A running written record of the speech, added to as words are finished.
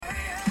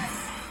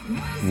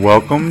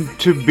Welcome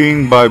to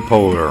Being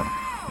Bipolar.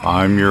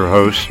 I'm your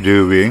host,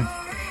 Doobie.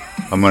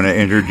 I'm going to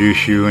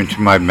introduce you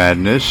into my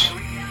madness,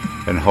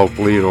 and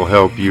hopefully it'll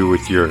help you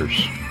with yours.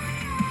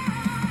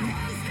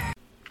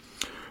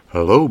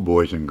 Hello,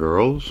 boys and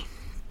girls.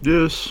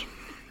 This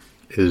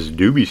is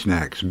Doobie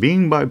Snacks,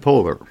 Being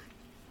Bipolar.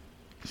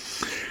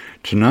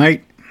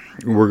 Tonight,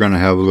 we're going to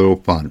have a little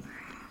fun,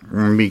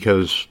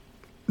 because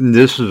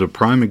this is a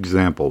prime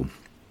example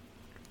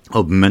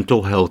of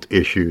mental health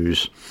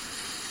issues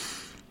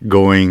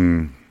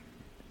going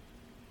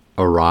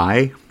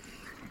awry.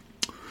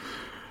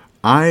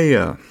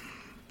 I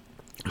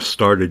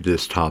started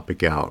this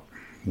topic out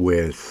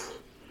with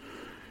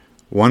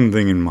one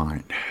thing in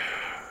mind: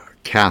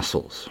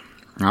 castles.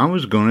 I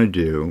was going to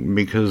do,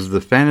 because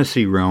the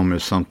fantasy realm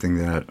is something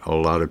that a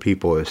lot of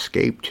people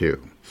escape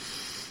to.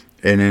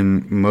 And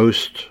in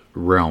most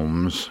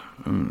realms,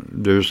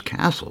 there's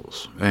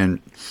castles. And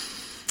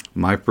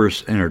my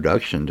first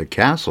introduction to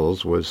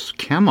castles was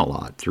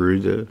Camelot through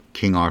the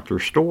King Arthur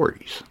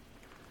stories.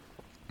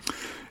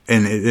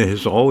 And it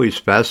has always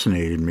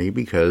fascinated me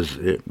because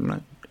it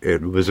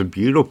was a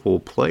beautiful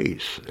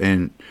place.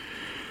 And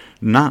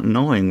not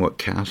knowing what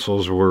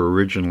castles were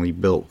originally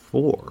built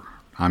for.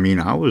 I mean,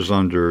 I was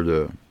under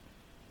the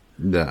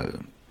I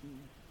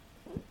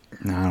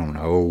don't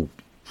know,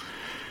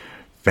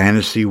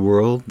 fantasy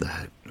world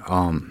that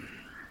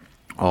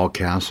all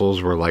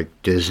castles were like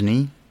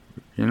Disney,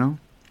 you know.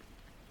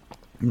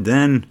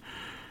 Then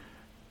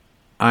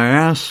I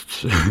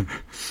asked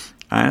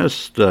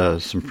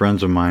some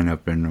friends of mine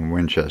up in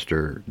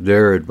Winchester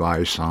their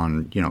advice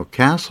on,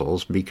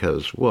 castles,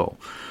 because, well,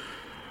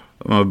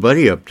 my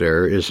buddy up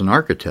there is an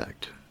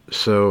architect,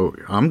 so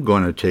I'm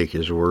going to take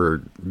his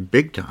word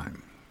big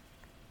time.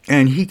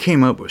 And he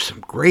came up with some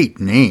great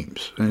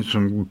names and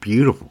some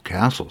beautiful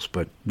castles,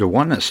 but the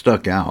one that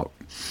stuck out,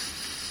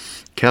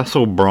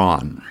 Castle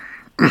Bran.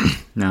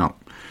 Now,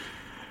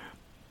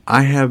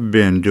 I have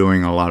been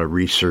doing a lot of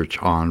research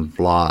on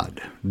Vlad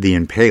the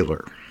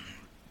Impaler.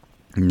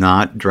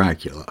 Not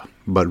Dracula,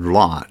 but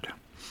Vlad.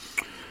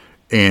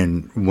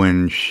 And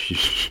when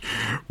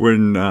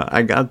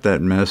I got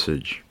that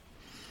message,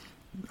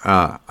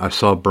 I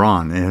saw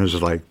Bran, and it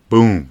was like,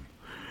 boom.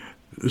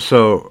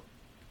 So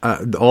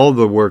all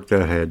the work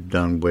that I had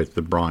done with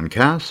the Bran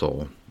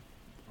Castle,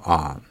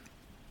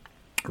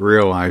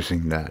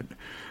 realizing that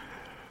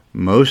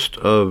most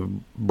of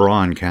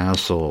Bran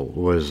Castle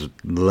was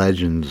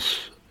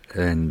legends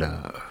and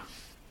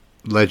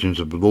legends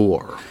of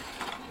lore.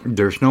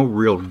 There's no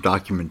real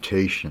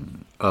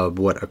documentation of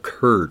what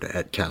occurred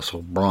at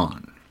Castle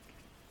Bran.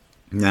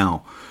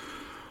 Now,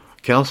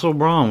 Castle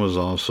Bran was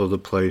also the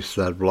place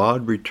that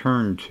Vlad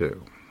returned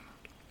to.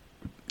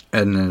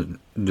 And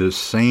the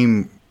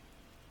same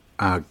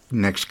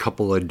next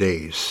couple of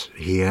days,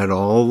 he had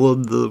all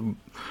of the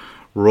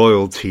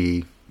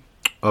royalty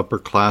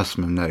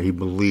upperclassmen that he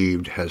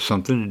believed had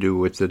something to do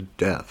with the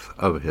death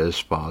of his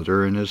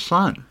father and his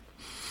son.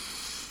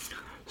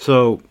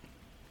 So,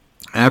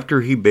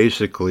 after he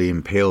basically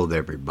impaled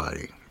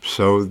everybody,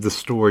 so the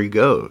story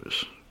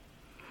goes,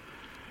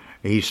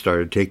 he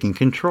started taking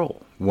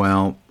control.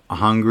 Well,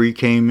 Hungary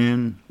came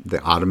in,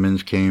 the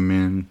Ottomans came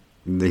in,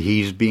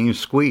 he's being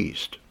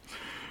squeezed.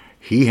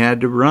 He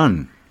had to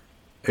run.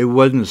 It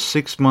wasn't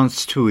 6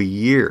 months to a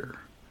year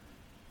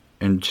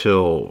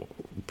until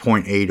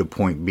point A to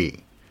point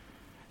B.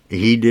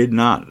 He did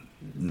not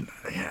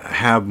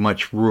have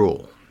much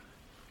rule.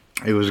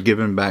 It was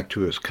given back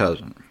to his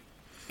cousin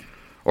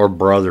or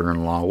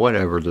brother-in-law,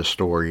 whatever the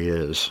story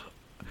is.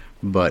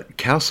 But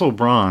Castle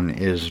Bran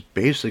is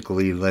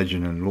basically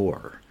legend and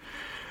lore.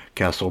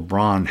 Castle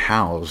Bran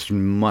housed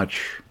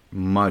much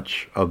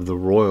of the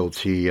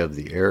royalty of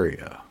the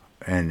area.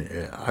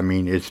 And, I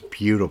mean, it's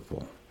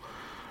beautiful.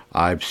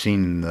 I've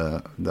seen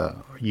the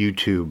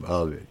YouTube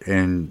of it,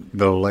 and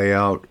the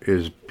layout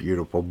is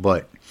beautiful,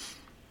 but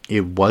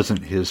it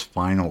wasn't his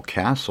final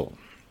castle.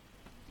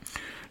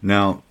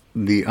 Now,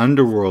 the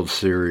Underworld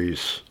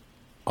series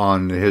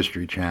on the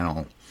History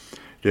Channel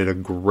did a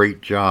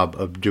great job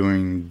of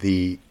doing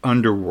the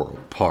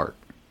underworld part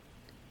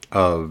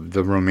of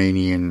the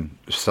Romanian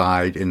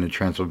side and the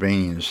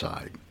Transylvanian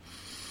side,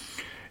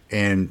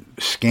 and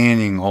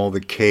scanning all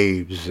the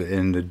caves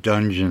and the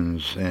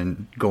dungeons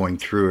and going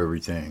through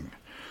everything.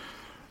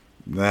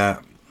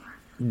 That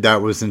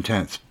was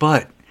intense.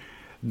 But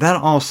that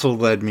also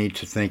led me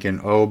to thinking,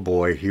 oh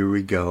boy, here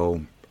we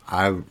go.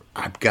 I've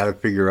got to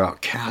figure out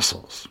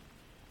castles.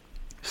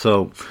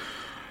 So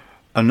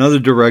another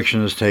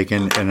direction is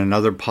taken, and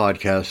another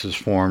podcast is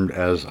formed,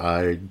 as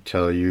I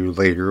tell you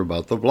later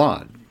about the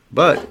Vlad.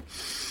 But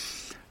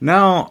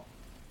now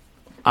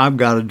I've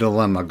got a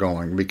dilemma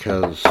going,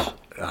 because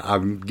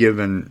I've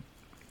given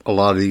a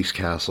lot of these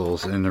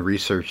castles, and the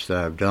research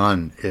that I've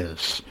done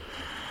is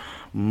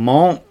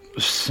Mont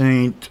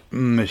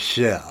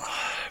Saint-Michel,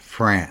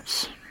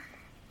 France.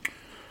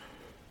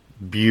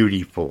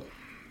 Beautiful,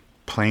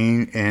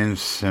 plain and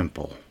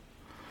simple.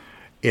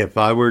 If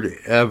I were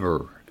to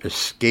ever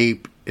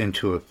escape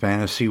into a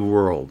fantasy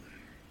world,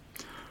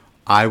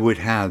 I would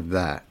have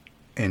that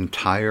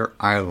entire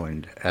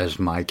island as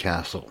my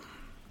castle.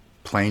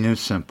 Plain and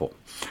simple.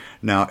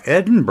 Now,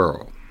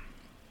 Edinburgh,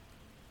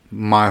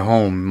 my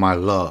home, my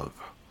love,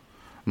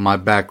 my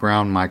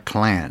background, my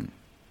clan.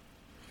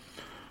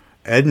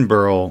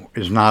 Edinburgh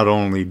is not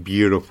only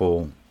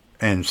beautiful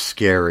and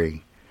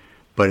scary,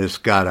 but it's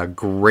got a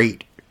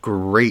great,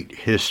 great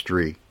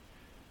history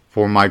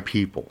for my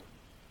people.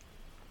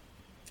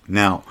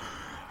 Now,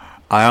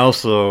 I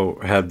also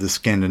have the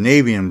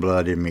Scandinavian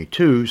blood in me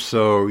too,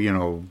 so,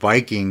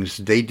 Vikings,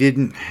 they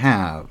didn't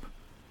have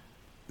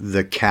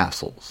the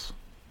castles.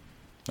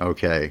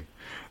 Okay?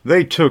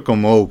 They took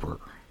them over.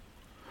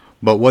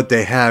 But what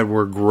they had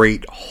were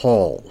great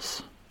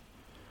halls.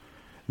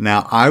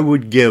 Now, I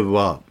would give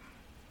up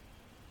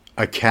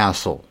a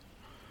castle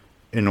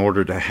in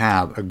order to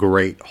have a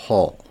great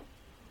hall.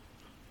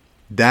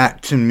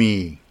 That, to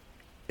me,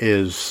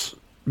 is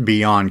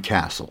beyond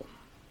castle.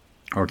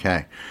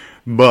 Okay?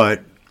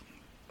 But,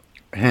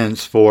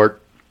 henceforth,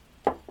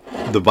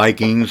 the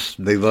Vikings,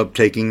 they loved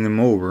taking them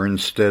over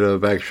instead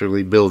of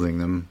actually building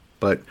them.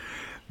 But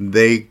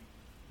they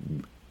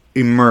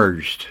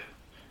emerged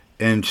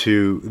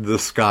into the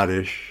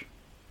Scottish,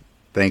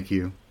 thank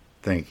you,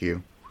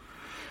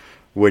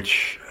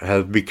 which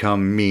has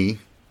become me,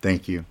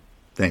 thank you.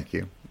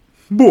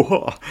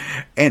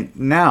 And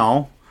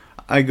now,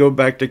 I go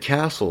back to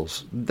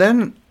castles.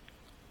 Then,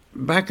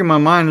 back in my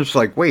mind, it's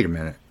like, wait a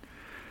minute.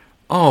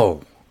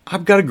 Oh,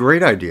 I've got a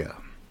great idea.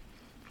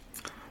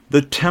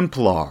 The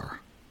Templar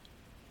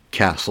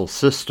castle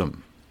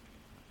system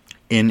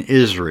in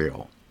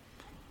Israel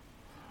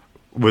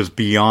was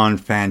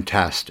beyond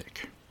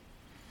fantastic.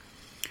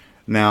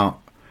 Now,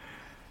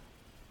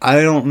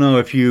 I don't know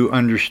if you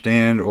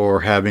understand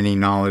or have any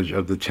knowledge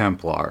of the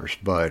Templars,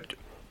 but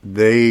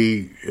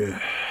they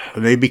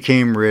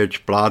became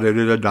rich, blah, da,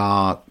 da, da,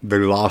 da. They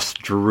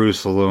lost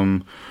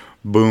Jerusalem,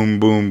 boom,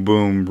 boom,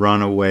 boom,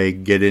 run away,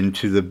 get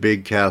into the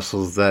big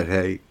castles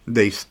that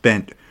they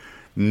spent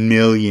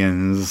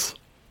millions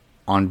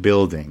on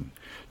building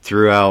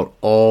throughout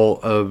all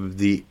of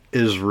the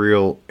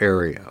Israel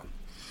area.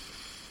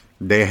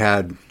 They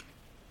had,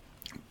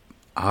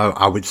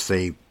 I would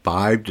say,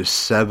 5 to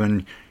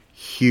 7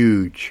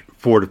 huge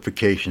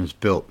fortifications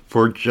built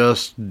for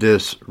just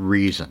this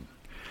reason.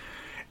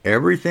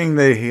 Everything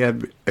they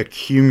had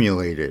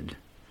accumulated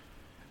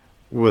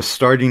was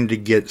starting to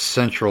get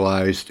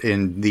centralized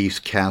in these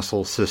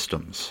castle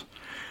systems.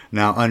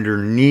 Now,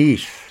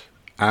 underneath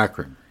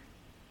Akron,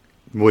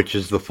 which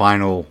is the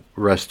final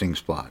resting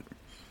spot,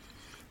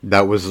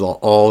 that was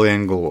all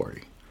in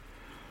glory.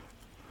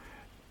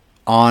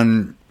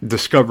 On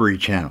Discovery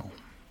Channel,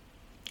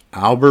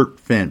 Albert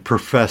Finn,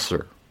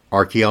 professor,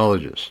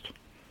 archaeologist,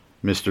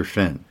 Mr.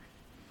 Finn,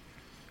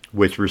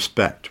 with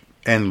respect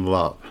and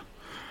love.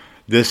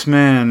 This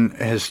man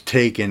has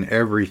taken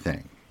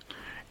everything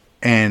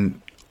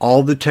and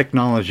all the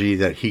technology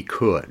that he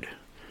could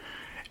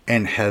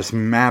and has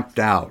mapped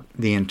out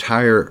the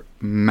entire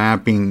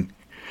mapping.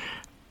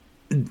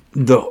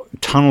 The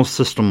tunnel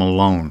system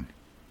alone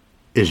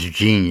is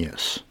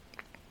genius.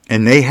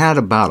 And they had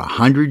about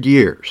 100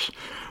 years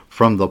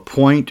from the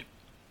point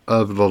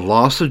of the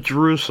loss of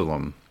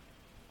Jerusalem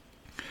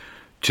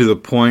to the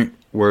point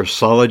where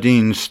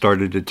Saladin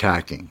started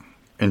attacking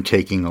and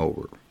taking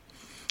over.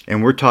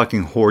 And we're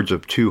talking hordes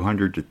of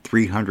 200 to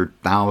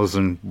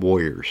 300,000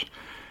 warriors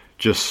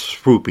just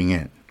swooping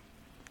in.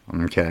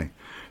 Okay?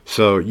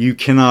 So you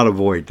cannot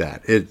avoid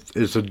that.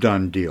 It's a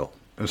done deal.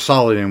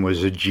 Saladin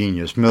was a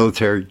genius,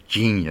 military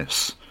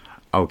genius.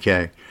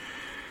 Okay?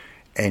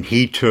 And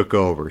he took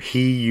over.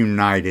 He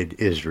united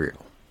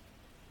Israel.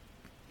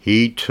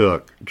 He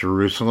took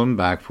Jerusalem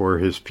back for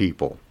his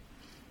people.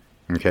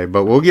 Okay,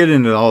 but we'll get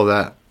into all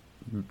that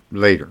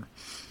later.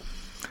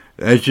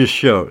 It just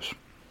shows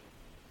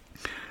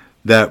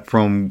that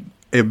from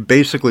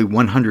basically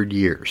 100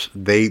 years,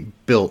 they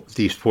built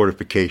these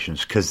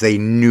fortifications because they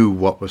knew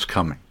what was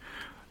coming.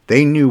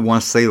 They knew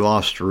once they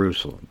lost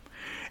Jerusalem.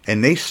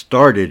 And they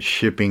started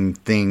shipping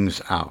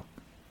things out.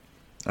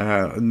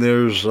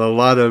 There's a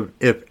lot of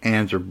ifs,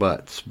 ands, or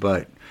buts,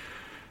 but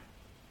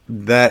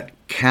that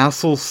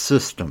castle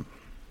system,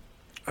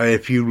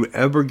 if you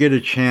ever get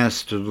a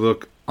chance to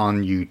look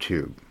on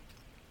YouTube,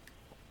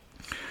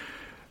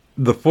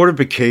 the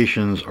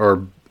fortifications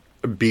are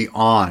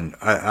beyond.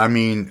 I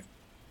mean,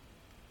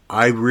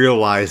 I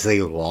realize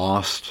they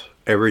lost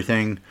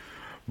everything,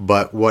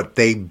 but what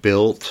they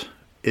built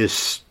is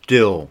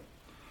still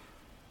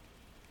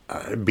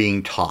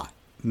being taught.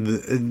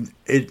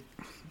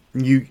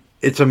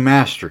 It's a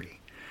mastery.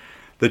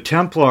 The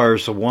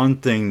Templars, the one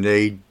thing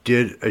they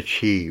did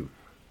achieve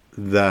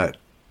that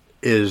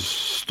is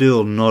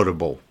still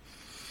notable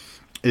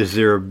is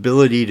their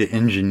ability to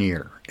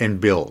engineer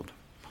and build.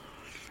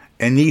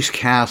 And these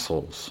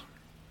castles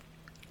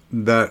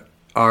that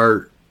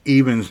are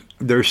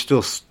they're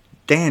still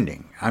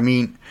standing. I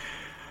mean,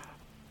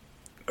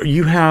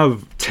 you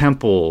have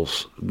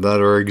temples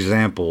that are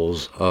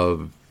examples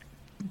of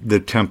the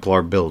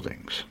Templar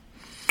buildings.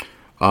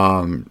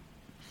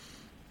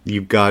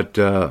 You've got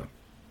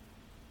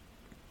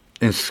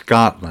in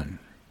Scotland,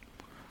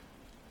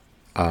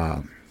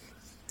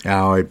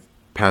 Now it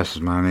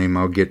passes my name,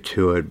 I'll get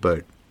to it,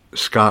 but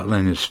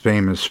Scotland is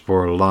famous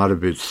for a lot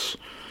of its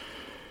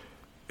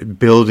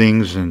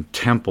buildings and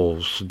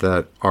temples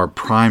that are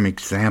prime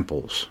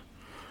examples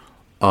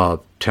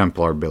of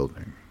Templar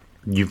building.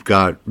 You've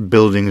got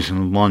buildings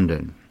in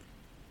London.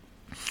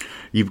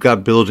 You've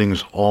got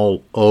buildings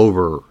all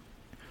over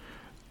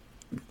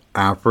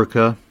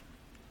Africa.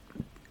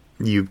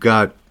 You've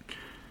got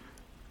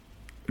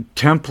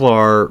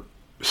Templar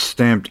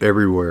stamped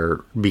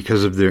everywhere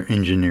because of their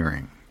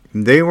engineering.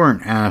 They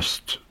weren't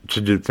asked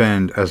to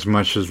defend as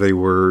much as they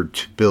were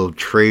to build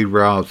trade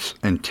routes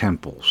and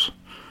temples.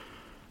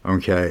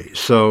 Okay,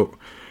 so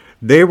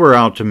they were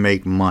out to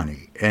make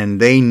money, and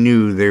they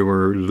knew they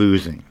were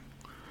losing.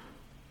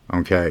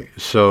 Okay,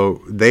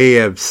 so they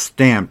have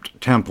stamped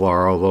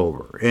Templar all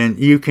over. And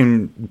you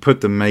can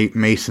put the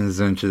Masons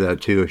into that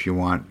too if you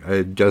want.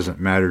 It doesn't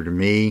matter to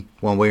me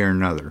one way or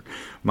another.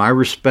 My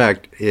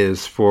respect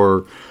is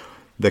for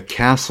the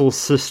castle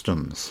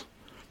systems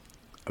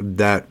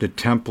that the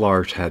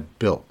Templars had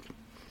built.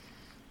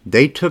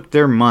 They took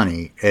their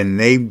money and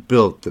they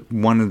built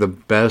one of the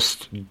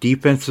best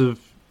defensive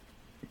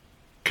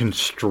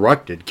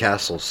constructed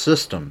castle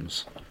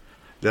systems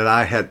that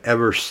I had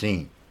ever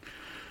seen.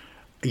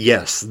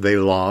 Yes, they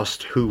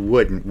lost. Who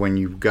wouldn't when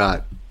you've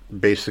got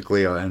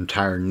basically an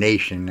entire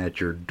nation at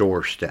your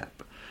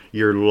doorstep?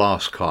 You're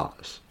lost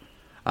cause.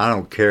 I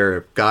don't care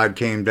if God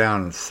came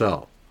down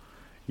himself.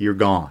 You're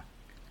gone.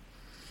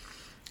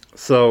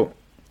 So,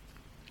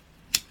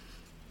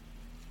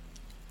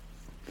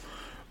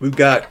 we've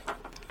got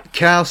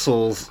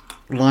castles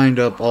lined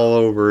up all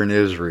over in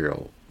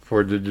Israel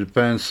for the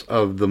defense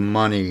of the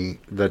money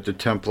that the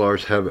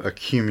Templars have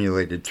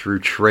accumulated through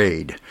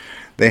trade.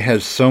 They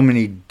had so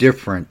many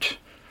different,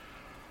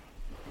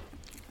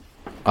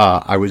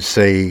 I would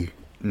say,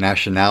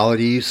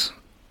 nationalities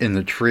in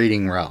the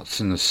trading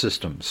routes and the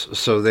systems.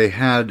 So they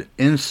had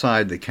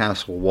inside the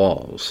castle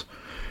walls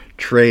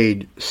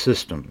trade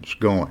systems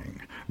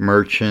going,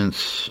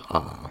 merchants,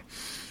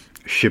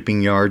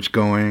 shipping yards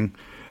going.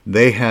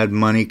 They had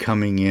money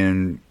coming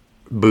in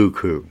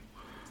buku,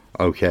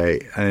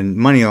 okay? And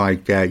money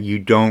like that you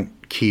don't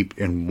keep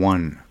in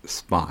one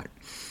spot.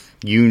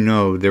 You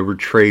know there were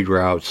trade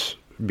routes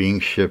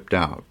being shipped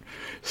out.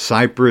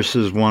 Cyprus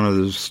is one of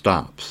those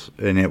stops,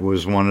 and it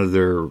was one of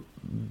their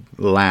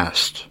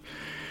last.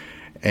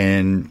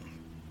 And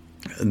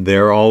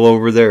they're all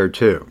over there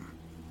too.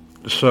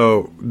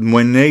 So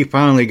when they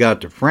finally got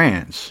to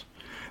France,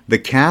 the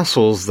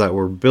castles that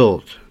were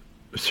built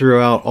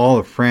throughout all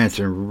of France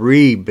and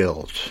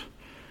rebuilt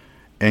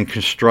and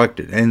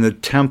constructed, and the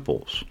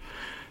temples,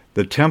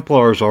 the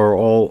Templars are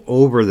all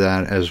over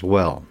that as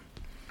well.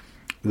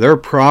 Their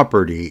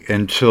property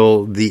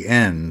until the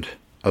end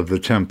of the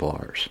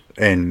Templars,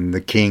 and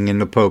the king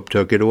and the pope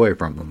took it away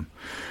from them.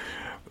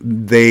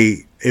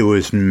 It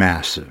was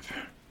massive.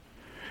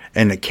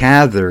 And the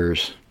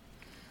Cathars,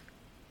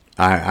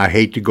 I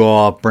hate to go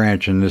off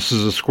branch, and this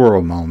is a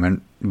squirrel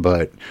moment,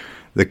 but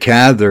the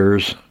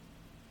Cathars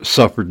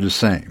suffered the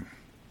same.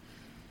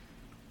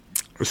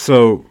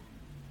 So,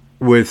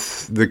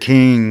 with the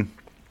king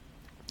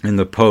and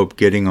the pope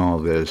getting all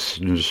this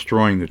and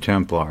destroying the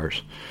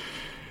Templars,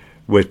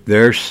 with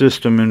their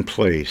system in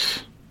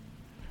place,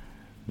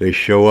 they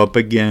show up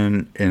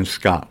again in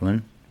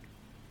Scotland.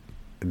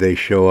 They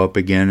show up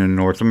again in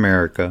North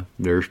America.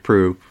 There's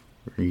proof.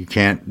 You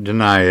can't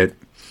deny it.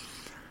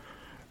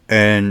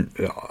 And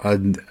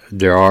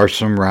there are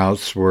some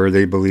routes where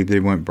they believe they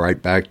went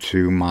right back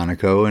to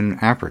Monaco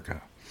and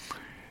Africa.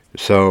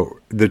 So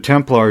the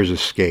Templars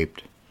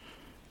escaped.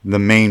 The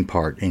main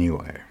part,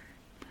 anyway.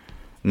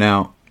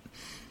 Now,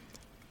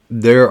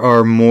 there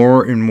are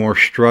more and more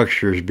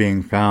structures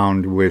being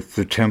found with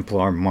the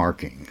Templar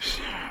markings.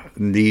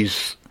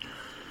 These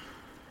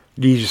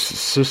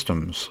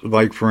systems,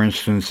 like for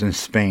instance in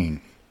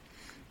Spain,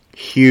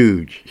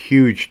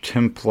 huge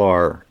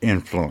Templar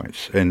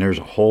influence, and there's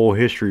a whole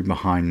history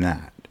behind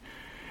that.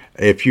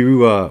 If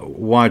you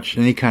watch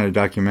any kind of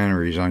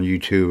documentaries on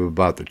YouTube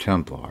about the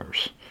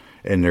Templars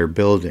and their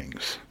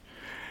buildings,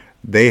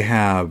 they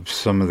have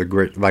some of the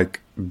great,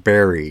 like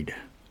buried,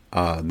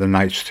 the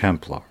Knights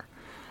Templar,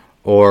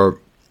 or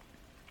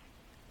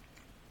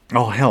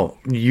oh hell,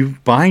 you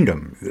find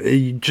them.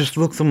 You just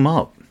look them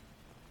up.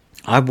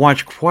 I've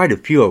watched quite a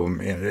few of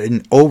them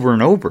and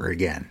over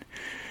again.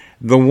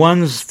 The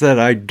ones that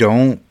I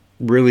don't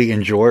really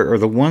enjoy are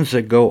the ones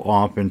that go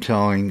off and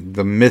telling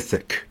the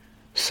mythic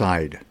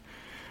side,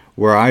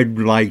 where I'd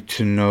like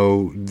to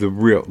know the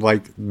real,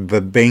 like the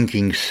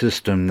banking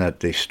system that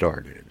they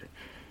started,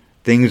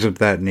 things of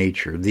that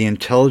nature, the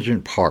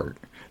intelligent part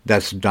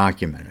that's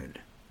documented.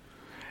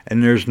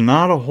 And there's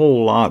not a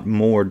whole lot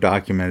more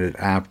documented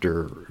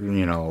after,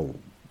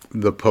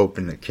 the Pope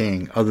and the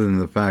King, other than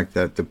the fact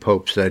that the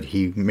Pope said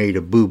he made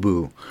a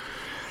boo-boo.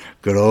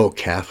 Good old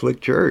Catholic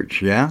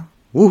Church, yeah?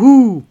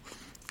 Woohoo!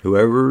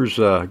 Whoever's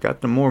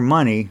got the more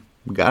money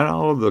got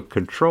all of the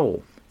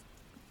control.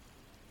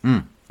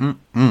 But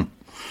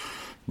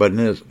But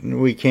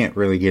we can't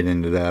really get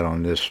into that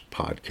on this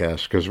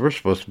podcast because we're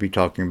supposed to be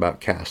talking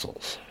about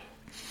castles.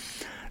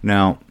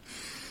 Now,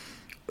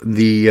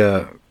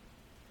 the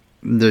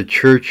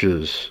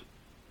churches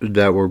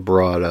that were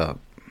brought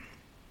up,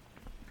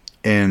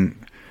 and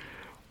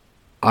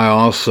I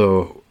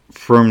also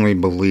firmly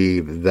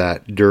believe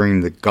that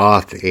during the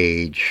Goth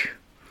Age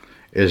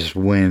is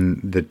when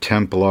the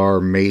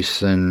Templar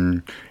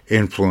Mason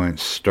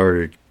influence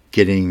started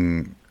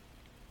getting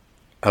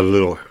a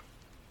little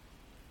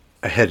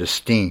ahead of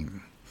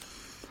steam,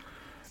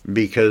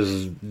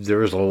 because there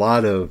was a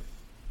lot of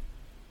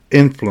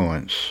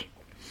influence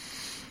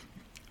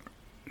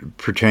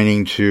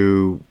pertaining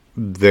to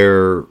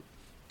the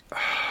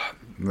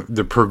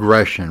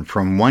progression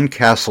from one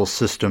castle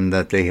system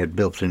that they had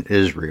built in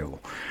Israel.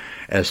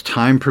 As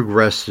time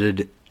progressed,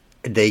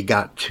 they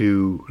got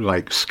to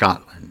like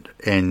Scotland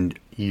and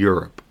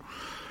Europe,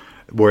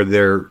 where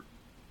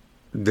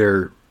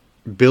their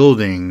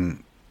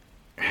building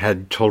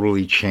had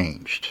totally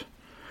changed.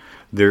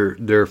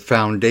 Their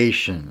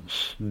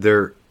foundations,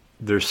 their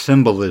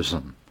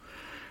symbolism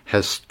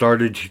has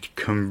started to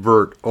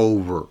convert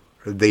over.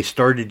 They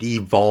started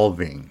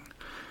evolving.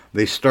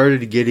 They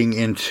started getting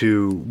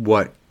into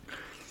what,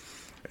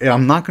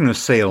 I'm not going to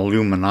say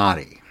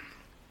Illuminati.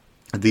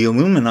 The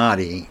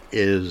Illuminati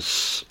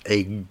is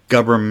a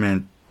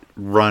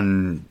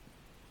government-run,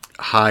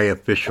 high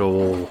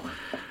official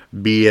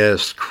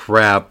BS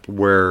crap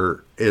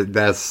where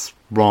that's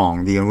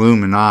wrong. The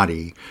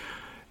Illuminati,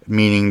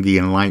 meaning the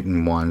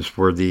enlightened ones,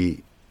 were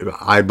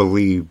I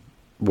believe,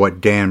 what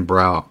Dan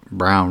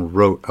Brown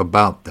wrote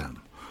about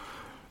them.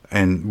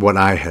 And what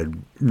I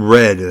had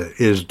read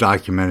is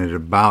documented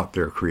about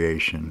their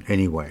creation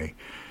anyway,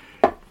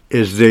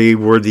 is they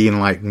were the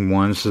enlightened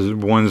ones, the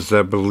ones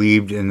that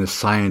believed in the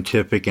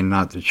scientific and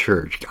not the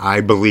church.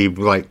 I believe,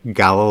 like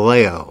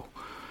Galileo,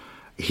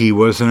 he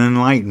was an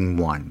enlightened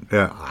one.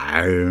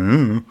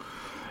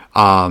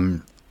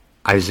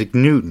 Isaac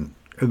Newton.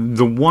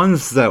 The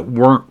ones that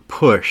weren't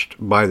pushed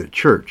by the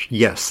church,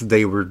 yes,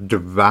 they were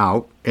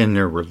devout in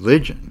their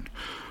religion,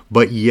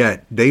 but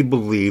yet they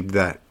believed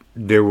that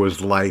there was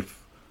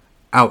life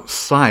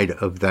outside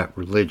of that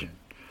religion.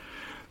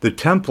 The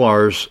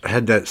Templars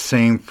had that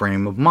same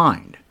frame of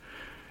mind.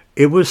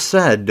 It was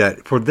said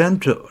that for them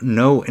to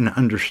know and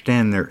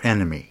understand their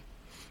enemy,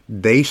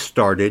 they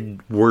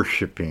started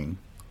worshiping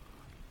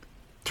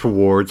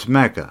towards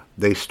Mecca.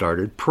 They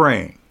started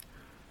praying.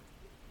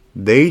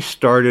 They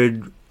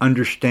started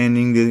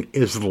understanding the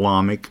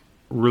Islamic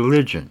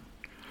religion.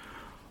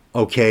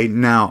 Okay,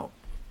 now,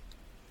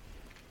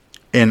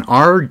 in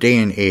our day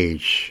and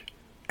age,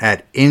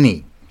 at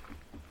any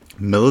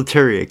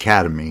military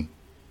academy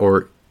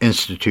or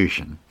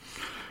institution,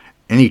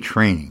 any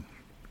training,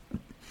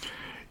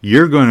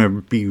 you're going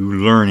to be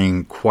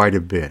learning quite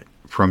a bit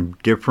from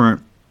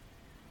different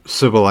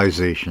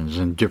civilizations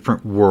and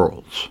different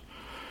worlds.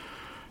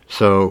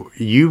 So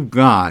you've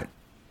got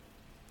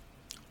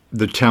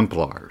the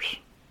Templars,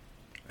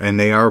 and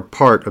they are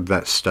part of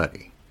that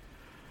study.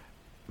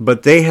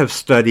 But they have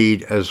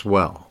studied as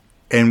well.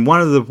 And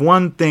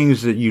one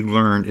things that you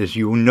learn is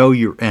you know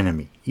your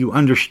enemy. You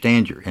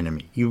understand your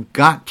enemy. You've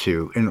got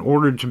to, in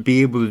order to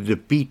be able to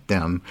defeat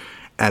them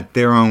at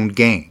their own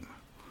game.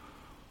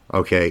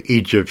 Okay,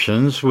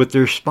 Egyptians with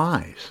their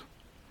spies.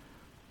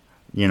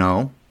 You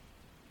know,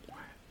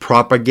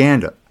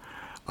 propaganda.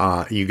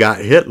 You got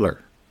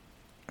Hitler.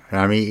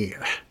 I mean,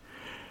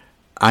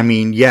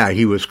 yeah,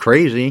 he was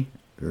crazy.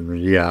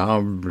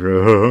 Yeah,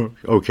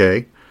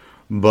 okay.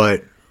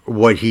 But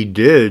what he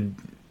did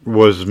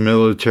was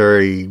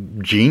military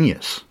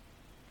genius.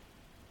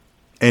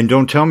 And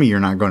don't tell me you're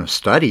not going to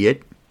study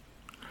it.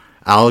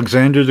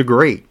 Alexander the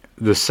Great,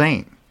 the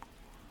same.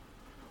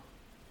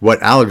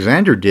 What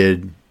Alexander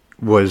did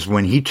was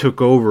when he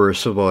took over a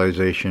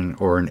civilization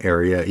or an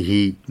area,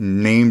 he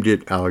named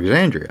it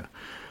Alexandria.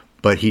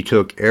 But he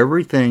took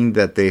everything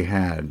that they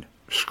had,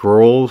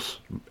 scrolls,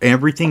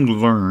 everything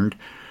learned,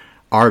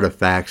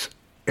 artifacts,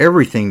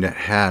 everything that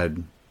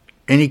had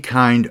any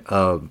kind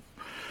of,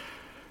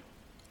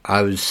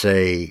 I would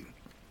say,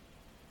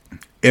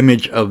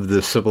 image of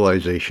the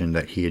civilization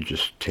that he had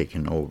just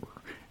taken over,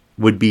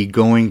 would be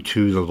going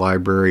to the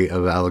Library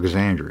of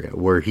Alexandria,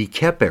 where he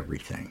kept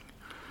everything.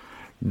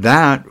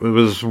 That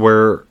was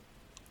where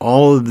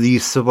all of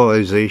these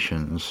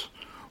civilizations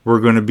were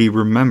going to be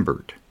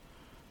remembered.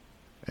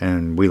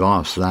 And we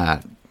lost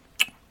that,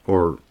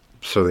 or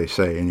so they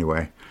say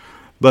anyway.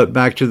 But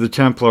back to the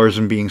Templars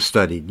and being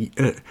studied.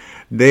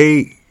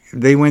 They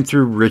went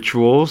through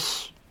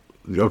rituals,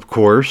 of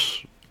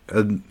course.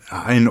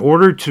 In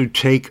order to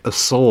take a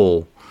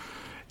soul,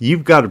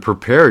 you've got to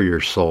prepare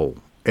your soul.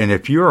 And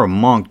if you're a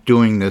monk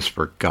doing this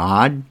for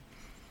God,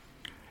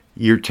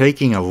 you're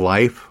taking a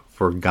life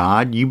for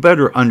God, you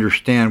better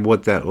understand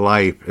what that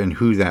life and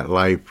who that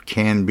life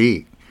can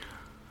be.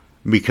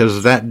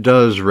 Because that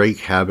does wreak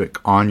havoc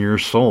on your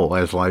soul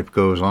as life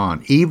goes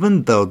on.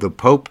 Even though the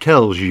Pope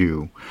tells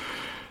you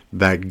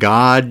that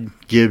God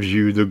gives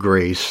you the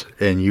grace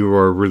and you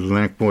are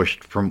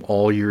relinquished from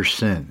all your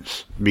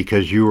sins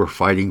because you are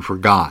fighting for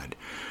God.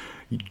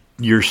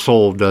 Your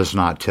soul does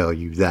not tell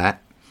you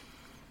that.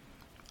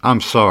 I'm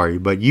sorry,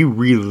 but you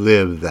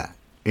relive that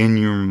in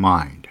your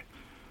mind.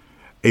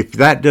 If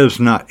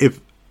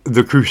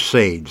the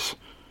Crusades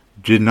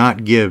did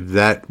not give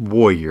that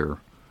warrior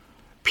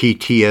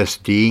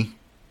PTSD,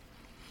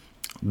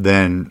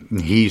 then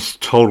he's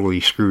totally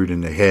screwed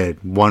in the head.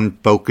 One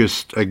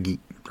focused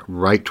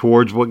right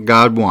towards what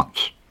God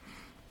wants.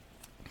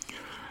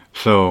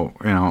 So,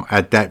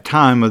 at that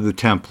time of the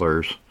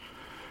Templars,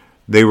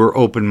 they were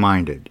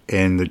open-minded,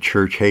 and the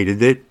church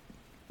hated it.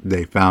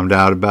 They found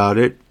out about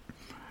it,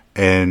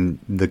 and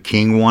the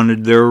king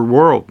wanted their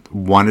world,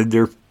 wanted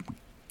their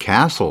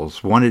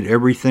castles, wanted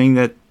everything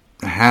that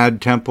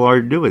had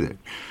Templar to do with it.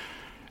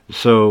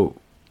 So,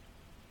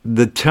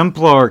 the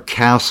Templar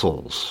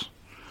castles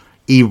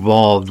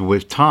evolved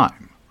with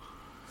time.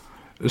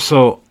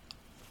 So,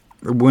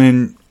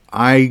 when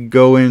I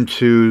go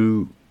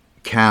into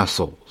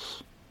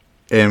castles,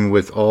 and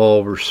with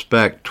all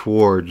respect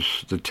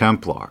towards the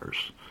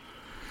Templars,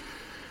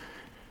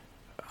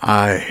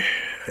 I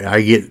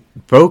get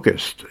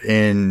focused,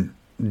 and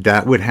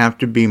that would have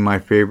to be my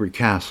favorite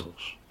castles,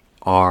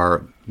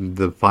 are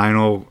the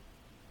final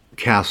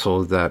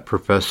castle that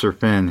Professor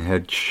Finn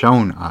had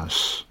shown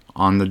us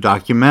on the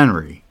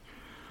documentary,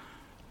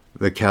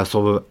 the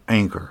Castle of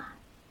Angkor,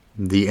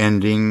 the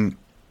ending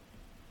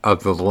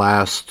of the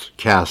last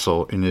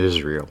castle in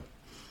Israel.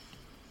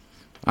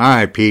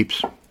 Alright,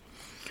 peeps.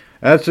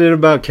 That's it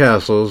about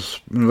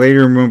castles.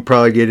 Later we'll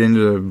probably get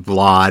into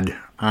Vlad.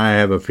 I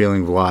have a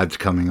feeling Vlad's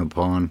coming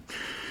upon.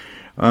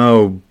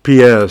 Oh,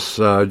 P.S.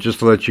 Just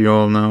to let you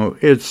all know,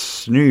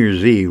 it's New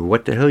Year's Eve.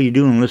 What the hell you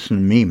doing listening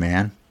to me,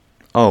 man?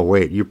 Oh,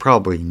 wait, you're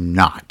probably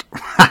not.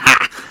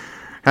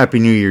 Happy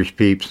New Year's,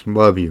 peeps.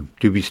 Love you.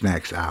 Doobie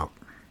Snacks out.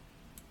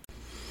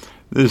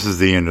 This is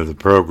the end of the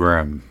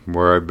program,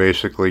 where I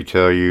basically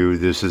tell you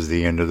this is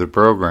the end of the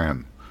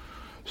program.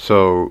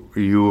 So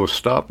you will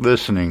stop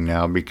listening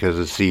now because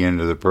it's the end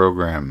of the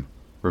program.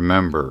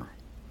 Remember,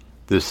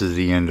 this is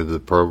the end of the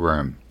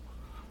program.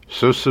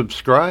 So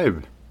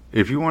subscribe.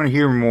 If you want to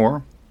hear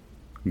more,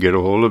 get a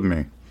hold of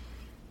me.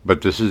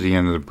 But this is the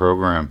end of the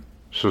program.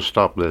 So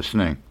stop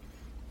listening.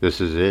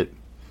 This is it.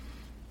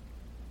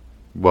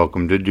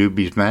 Welcome to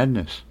Doobie's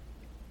Madness.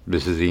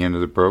 This is the end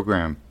of the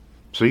program.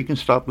 So you can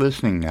stop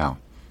listening now.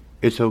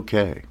 It's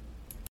okay.